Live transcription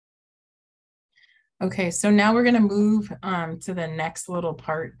Okay, so now we're gonna move to the next little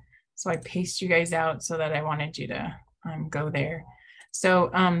part. So I paced you guys out so that I wanted you to go there. So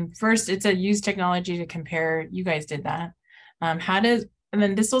first, it's a use technology to compare. You guys did that. And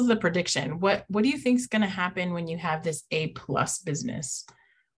then this was the prediction. What do you think is gonna happen when you have this A plus business?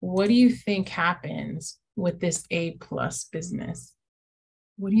 What do you think happens with this A plus business?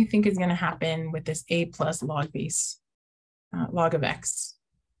 What do you think is gonna happen with this A plus log base, log of X?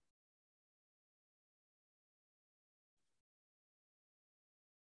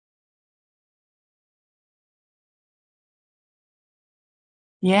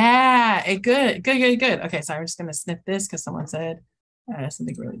 Yeah, good. Okay, so I'm just gonna snip this because someone said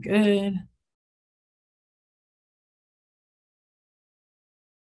something really good.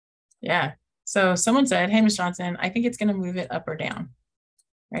 Yeah. So someone said, "Hey, Miss Johnson, I think it's gonna move it up or down."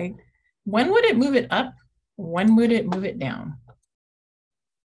 Right? When would it move it up? When would it move it down?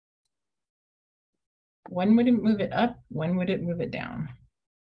 When would it move it up? When would it move it down?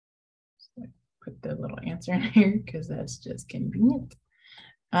 So put the little answer in here because that's just convenient.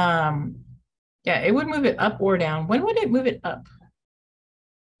 Yeah, it would move it up or down. When would it move it up?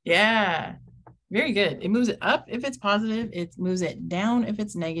 Yeah, very good. It moves it up if it's positive. It moves it down if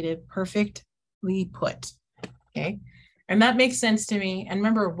it's negative. Perfectly put. Okay. And that makes sense to me. And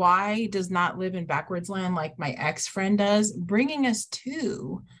remember, Y does not live in backwards land like my X friend does, bringing us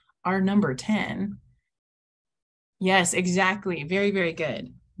to our number 10. Yes, exactly. Very, very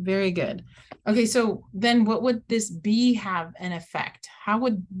good. Very good. Okay, so then what would this B have an effect? How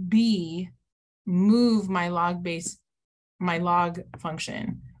would B move my log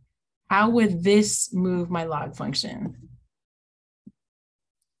function? How would this move my log function?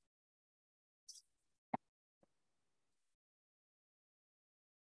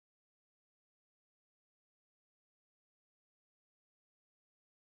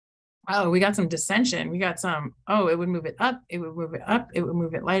 Oh, we got some dissension. We got some, oh, it would move it up. It would move it up. It would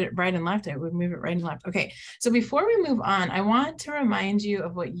move it right and left. It would move it right and left. Okay. So before we move on, I want to remind you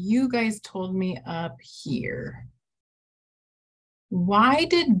of what you guys told me up here. Why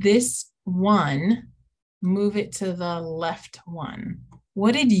did this one move it to the left one?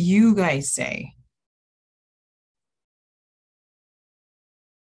 What did you guys say?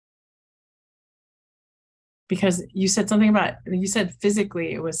 Because you said something about, you said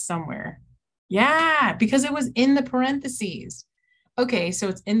physically it was somewhere. Yeah, because it was in the parentheses. Okay, so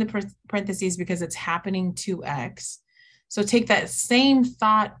it's in the parentheses because it's happening to X. So take that same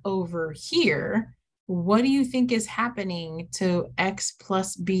thought over here. What do you think is happening to X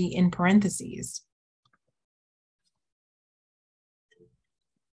plus B in parentheses?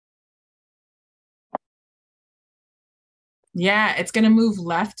 Yeah, it's going to move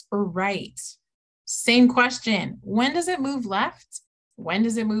left or right. Same question. When does it move left? When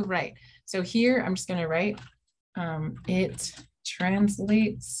does it move right? So here, I'm just going to write, it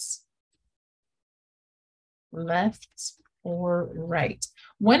translates left or right.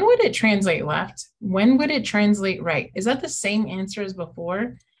 When would it translate left? When would it translate right? Is that the same answer as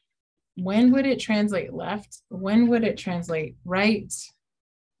before? When would it translate left? When would it translate right?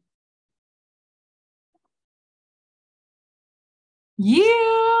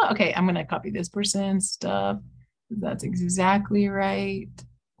 Yeah. Okay, I'm going to copy this person's stuff. That's exactly right.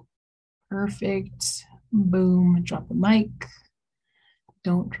 Perfect. Boom. Drop the mic.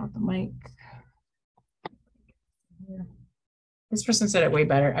 Don't drop the mic. This person said it way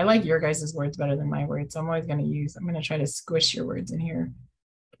better. I like your guys' words better than my words. So I'm always going to try to squish your words in here.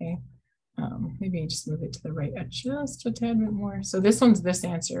 Okay. Maybe just move it to the right just a tad bit more. So this one's this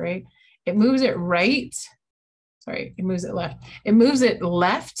answer, right? It moves it right. Sorry, it moves it left. It moves it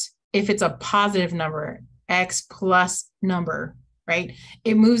left if it's a positive number, X plus number, right?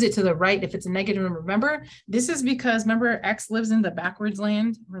 It moves it to the right if it's a negative number. Remember, this is because, remember, X lives in the backwards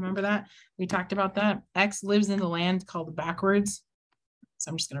land. Remember that? We talked about that. X lives in the land called backwards.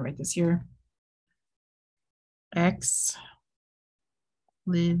 So I'm just going to write this here. X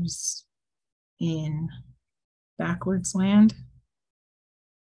lives in backwards land.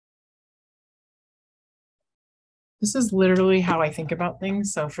 This is literally how I think about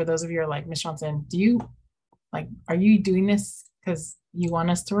things. So for those of you who are like, Miss Johnson, are you doing this because you want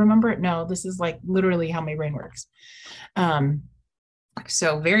us to remember it? No, this is like literally how my brain works.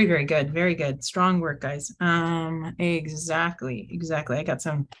 So very, very good. Very good. Strong work, guys. Exactly. I got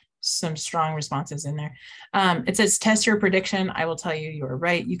some strong responses in there. It says test your prediction. I will tell you are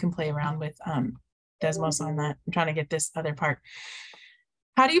right. You can play around with Desmos on that. I'm trying to get this other part.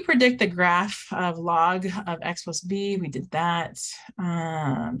 How do you predict the graph of log of X plus B? We did that.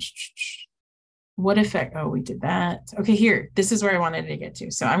 What effect? Oh, we did that. Okay, here. This is where I wanted to get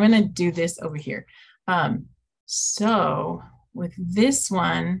to. So I'm going to do this over here. So with this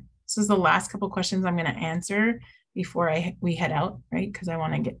one, this is the last couple questions I'm going to answer before we head out, right? Because I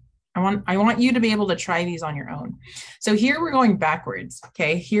want you to be able to try these on your own. So here we're going backwards.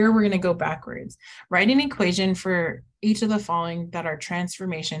 Okay, here we're going to go backwards. Write an equation for each of the following that are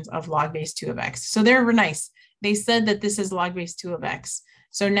transformations of log base 2 of x. So they're nice. They said that this is log base 2 of x.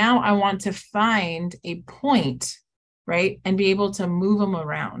 So now I want to find a point, right, and be able to move them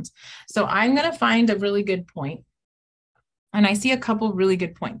around. So I'm going to find a really good point. And I see a couple really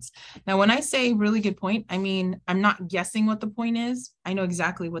good points. Now, when I say really good point, I mean, I'm not guessing what the point is. I know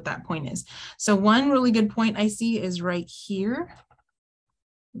exactly what that point is. So one really good point I see is right here,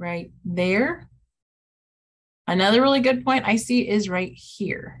 right there. Another really good point I see is right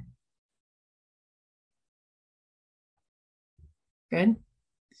here. Good.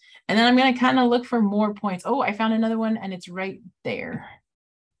 And then I'm going to kind of look for more points. Oh, I found another one and it's right there.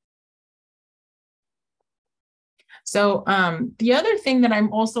 So the other thing that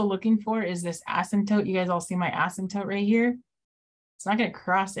I'm also looking for is this asymptote. You guys all see my asymptote right here. It's not going to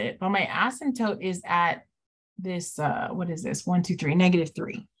cross it, but my asymptote is at this, what is this? 1, 2, 3,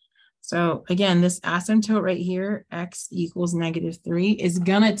 -3. So again, this asymptote right here, x equals -3, is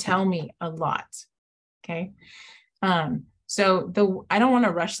going to tell me a lot. Okay. So I don't want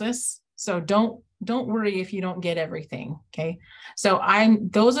to rush this. So don't worry if you don't get everything. Okay. So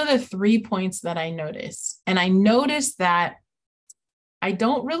those are the 3 points that I notice. And I noticed that I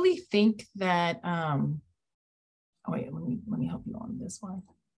don't really think that, oh wait, let me help you on this one.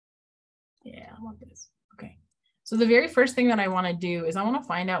 Yeah, I want this. Okay. So the very first thing that I want to do is I want to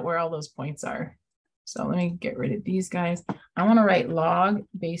find out where all those points are. So let me get rid of these guys. I want to write log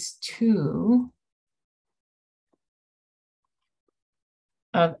base 2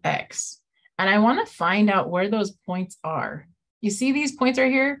 of x. And I want to find out where those points are. You see these points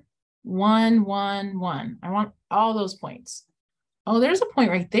right here? 1, 1, 1. I want all those points. Oh, there's a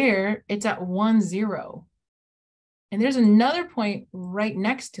point right there. It's at 1, 0. And there's another point right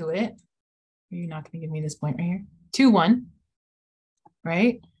next to it. You're not going to give me this point right here. 2, 1.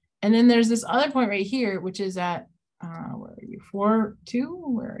 Right? And then there's this other point right here, which is at, where are you? 4, 2?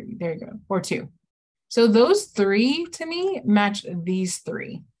 Where are you? There you go. 4, 2. So those 3 to me match these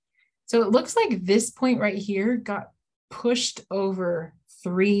 3. So it looks like this point right here got pushed over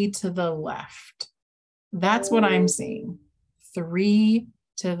 3 to the left. That's what I'm seeing. 3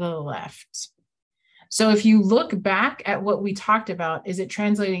 to the left. So if you look back at what we talked about, is it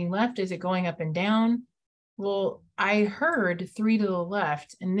translating left? Is it going up and down? Well, I heard 3 to the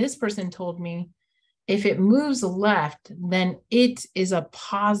left, and this person told me if it moves left, then it is a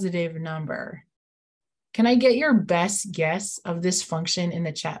positive number. Can I get your best guess of this function in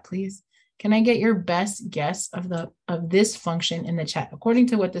the chat, please? Can I get your best guess of this function in the chat, according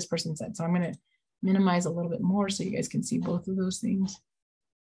to what this person said? So I'm going to minimize a little bit more so you guys can see both of those things.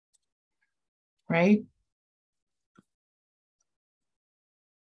 Right?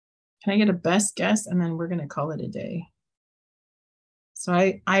 Can I get a best guess? And then we're going to call it a day. So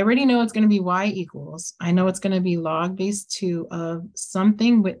I already know it's going to be y equals. I know it's going to be log base 2 of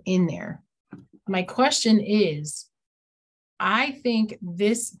something within there. My question is, I think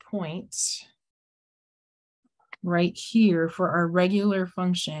this point right here for our regular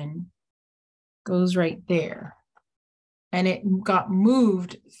function goes right there. And it got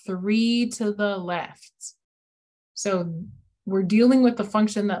moved 3 to the left. So we're dealing with the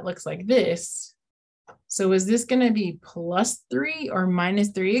function that looks like this. So is this going to be +3 or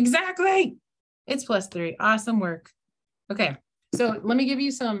 -3? Exactly. It's +3. Awesome work. Okay. So let me give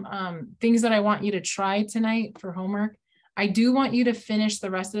you some things that I want you to try tonight for homework. I do want you to finish the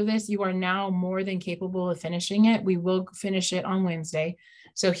rest of this. You are now more than capable of finishing it. We will finish it on Wednesday.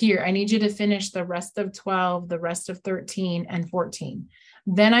 So here, I need you to finish the rest of 12, the rest of 13 and 14.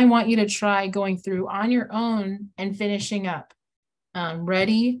 Then I want you to try going through on your own and finishing up.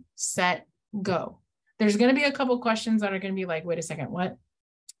 Ready, set, go. There's going to be a couple questions that are going to be like, wait a second, what?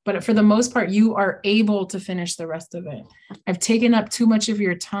 But for the most part, you are able to finish the rest of it. I've taken up too much of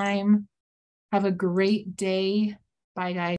your time. Have a great day. Bye, guys.